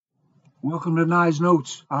Welcome to Nyes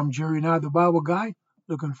Notes. I'm Jerry Nye, the Bible guy.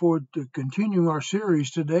 Looking forward to continuing our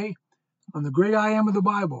series today on the great I am of the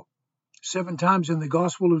Bible. 7 times in the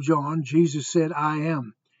Gospel of John, Jesus said, I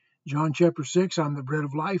am. John chapter 6, I'm the bread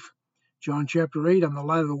of life. John chapter 8, I'm the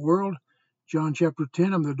light of the world. John chapter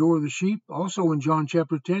 10, I'm the door of the sheep. Also in John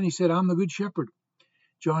chapter 10, he said, I'm the good shepherd.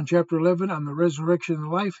 John chapter 11, I'm the resurrection and the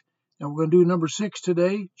life. And we're going to do number 6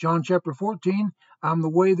 today. John chapter 14, I'm the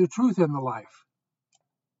way, the truth, and the life.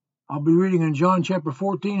 I'll be reading in John chapter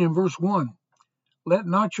 14 and verse 1. Let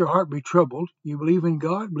not your heart be troubled. You believe in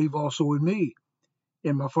God, believe also in me.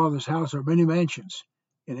 In my Father's house are many mansions,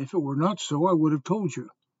 and if it were not so, I would have told you.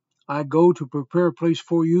 I go to prepare a place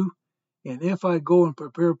for you, and if I go and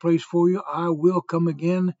prepare a place for you, I will come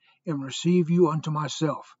again and receive you unto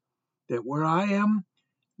myself, that where I am,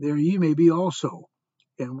 there ye may be also.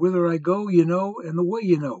 And whither I go, ye know, and the way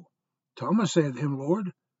ye know. Thomas said to him,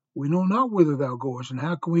 Lord, we know not whither thou goest, and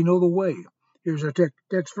how can we know the way? Here's our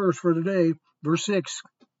text verse for today, verse 6.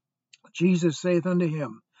 Jesus saith unto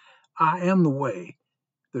him, I am the way,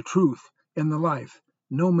 the truth, and the life.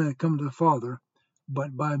 No man come to the Father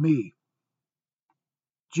but by me.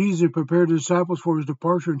 Jesus prepared the disciples for his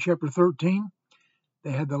departure in chapter 13.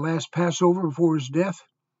 They had the last Passover before his death.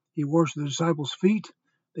 He washed the disciples' feet.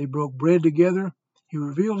 They broke bread together. He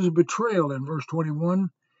revealed his betrayal in verse 21.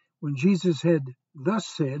 When Jesus had thus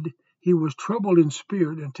said, he was troubled in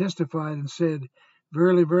spirit and testified and said,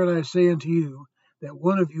 Verily, verily, I say unto you, that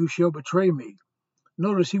one of you shall betray me.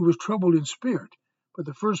 Notice he was troubled in spirit. But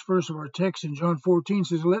the first verse of our text in John 14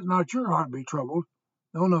 says, Let not your heart be troubled.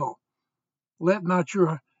 No. Let not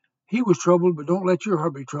your... He was troubled, but don't let your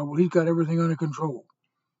heart be troubled. He's got everything under control.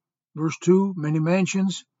 Verse 2, many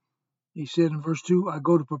mansions. He said in verse 2, I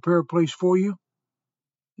go to prepare a place for you.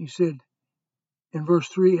 He said in verse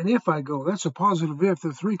 3, and if I go, that's a positive if.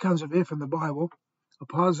 There are 3 kinds of if in the Bible, a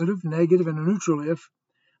positive, negative, and a neutral if.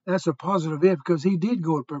 That's a positive if because he did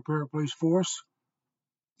go to prepare a place for us,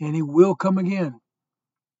 and he will come again.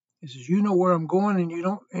 He says, you know where I'm going, and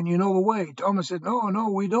you know the way. Thomas said,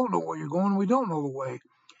 no, we don't know where you're going. We don't know the way.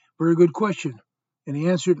 Very good question. And he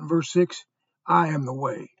answered in verse 6, I am the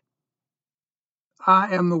way.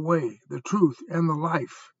 I am the way, the truth, and the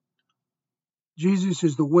life. Jesus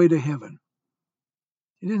is the way to heaven.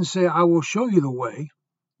 He didn't say, I will show you the way.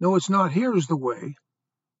 No, it's not, here is the way.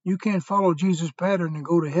 You can't follow Jesus' pattern and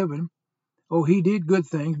go to heaven. Oh, he did good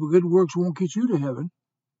things, but good works won't get you to heaven.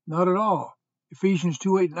 Not at all. Ephesians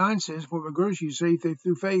 2:8-9 says, For by grace you saved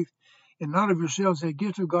through faith, and not of yourselves, a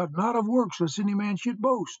gift of God, not of works, lest any man should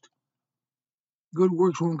boast. Good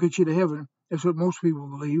works won't get you to heaven. That's what most people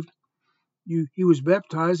believe. He was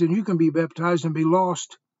baptized, and you can be baptized and be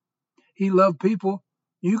lost. He loved people.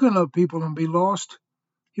 You can love people and be lost.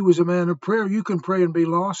 He was a man of prayer. You can pray and be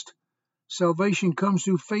lost. Salvation comes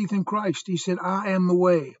through faith in Christ. He said, I am the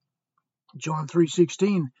way. John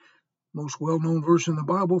 3:16, most well-known verse in the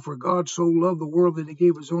Bible, For God so loved the world that he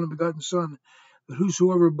gave his only begotten Son, that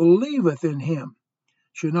whosoever believeth in him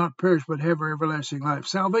should not perish but have everlasting life.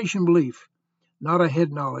 Salvation belief, not a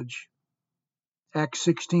head knowledge. Acts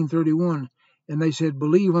 16:31, and they said,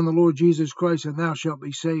 Believe on the Lord Jesus Christ, and thou shalt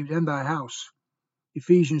be saved, and thy house.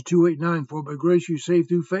 Ephesians 2:8-9, For by grace you saved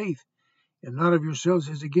through faith, and not of yourselves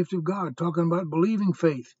as a gift of God, talking about believing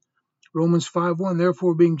faith. Romans 5:1,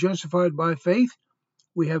 Therefore being justified by faith,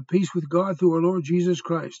 we have peace with God through our Lord Jesus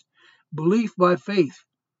Christ. Belief by faith,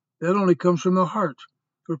 that only comes from the heart.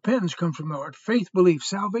 Repentance comes from the heart. Faith belief,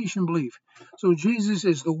 salvation belief. So Jesus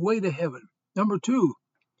is the way to heaven. Number 2,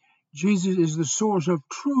 Jesus is the source of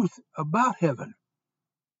truth about heaven.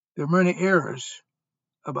 There are many errors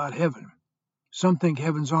about heaven. Some think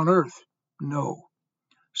heaven's on earth. No.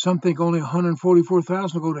 Some think only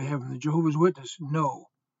 144,000 go to heaven. The Jehovah's Witness. No.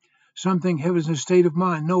 Some think heaven's a state of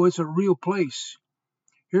mind. No, it's a real place.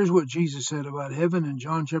 Here's what Jesus said about heaven in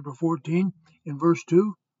John chapter 14 in verse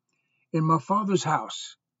 2. In my Father's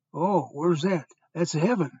house. Oh, where's that? That's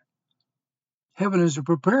heaven. Heaven is a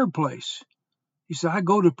prepared place. He said, I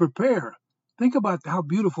go to prepare. Think about how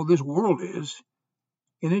beautiful this world is.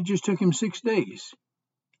 And it just took him 6 days.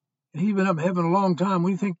 And he's been up in heaven a long time. What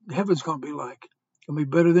do you think heaven's going to be like? It's going to be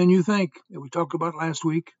better than you think, that we talked about last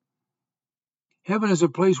week. Heaven is a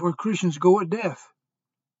place where Christians go at death.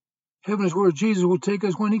 Heaven is where Jesus will take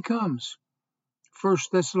us when he comes. 1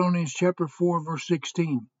 Thessalonians chapter 4, verse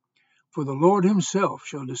 16. For the Lord himself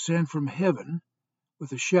shall descend from heaven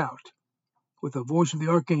with a shout, with the voice of the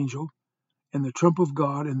archangel, and the trump of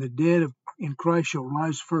God, and the dead in Christ shall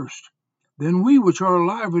rise first. Then we which are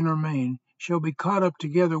alive and remain shall be caught up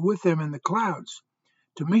together with them in the clouds,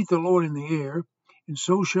 to meet the Lord in the air, and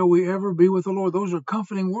so shall we ever be with the Lord. Those are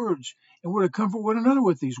comforting words, and we're to comfort one another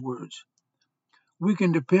with these words. We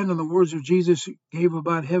can depend on the words of Jesus gave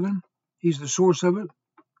about heaven. He's the source of it.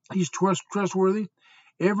 He's trustworthy.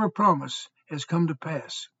 Every promise has come to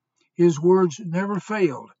pass. His words never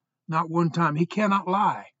failed, not one time. He cannot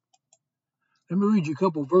lie. Let me read you a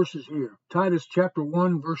couple verses here. Titus chapter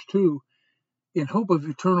 1, verse 2. In hope of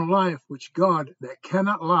eternal life, which God, that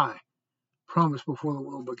cannot lie, promised before the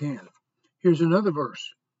world began. Here's another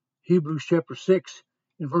verse. Hebrews chapter 6,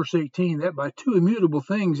 in verse 18. That by two immutable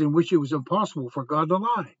things in which it was impossible for God to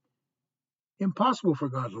lie. Impossible for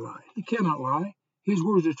God to lie. He cannot lie. His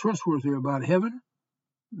words are trustworthy about heaven.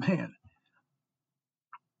 Man,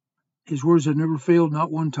 his words have never failed,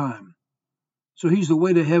 not one time. So he's the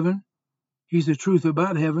way to heaven. He's the truth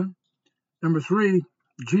about heaven. Number 3,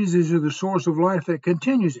 Jesus is the source of life that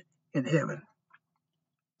continues in heaven.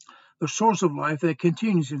 The source of life that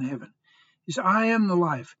continues in heaven. He says, I am the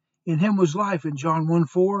life. In him was life, in John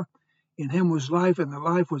 1:4. In him was life, and the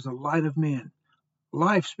life was the light of men.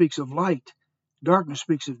 Life speaks of light. Darkness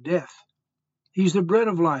speaks of death. He's the bread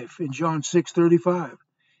of life, in John 6:35.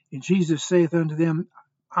 And Jesus saith unto them,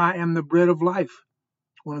 I am the bread of life.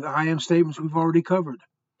 One of the I am statements we've already covered.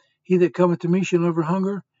 He that cometh to me shall never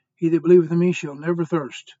hunger. He that believeth in me shall never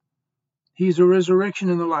thirst. He's the resurrection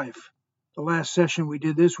and the life. The last session we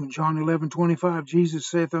did this when John 11:25, Jesus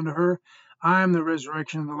saith unto her, I am the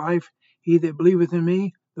resurrection and the life. He that believeth in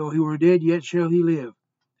me, though he were dead, yet shall he live.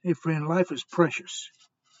 Hey friend, life is precious.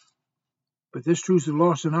 But this truth is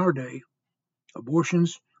lost in our day.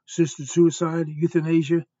 Abortions, assisted suicide,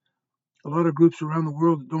 euthanasia, a lot of groups around the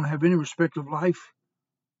world that don't have any respect of life.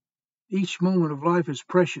 Each moment of life is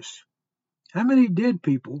precious. How many dead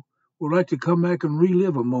people would like to come back and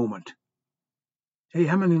relive a moment? Hey,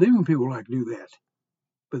 how many living people like to do that?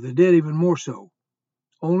 But the dead even more so.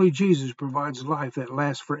 Only Jesus provides life that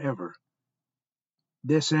lasts forever.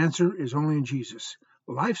 Death's answer is only in Jesus.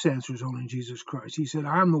 Life's answer is only in Jesus Christ. He said,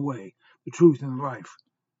 I am the way, the truth, and the life.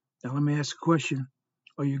 Now let me ask a question.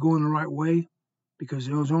 Are you going the right way? Because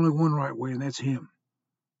there's only one right way, and that's Him.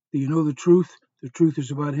 Do you know the truth? The truth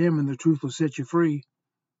is about Him, and the truth will set you free.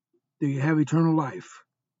 Do you have eternal life,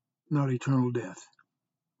 not eternal death?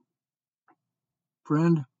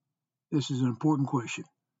 Friend, this is an important question.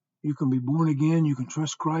 You can be born again, you can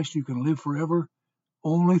trust Christ, you can live forever,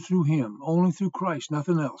 only through Him, only through Christ,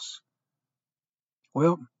 nothing else.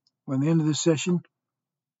 Well, we're at the end of this session.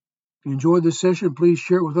 If you enjoyed this session, please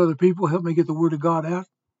share it with other people. Help me get the Word of God out.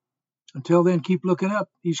 Until then, keep looking up.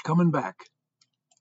 He's coming back.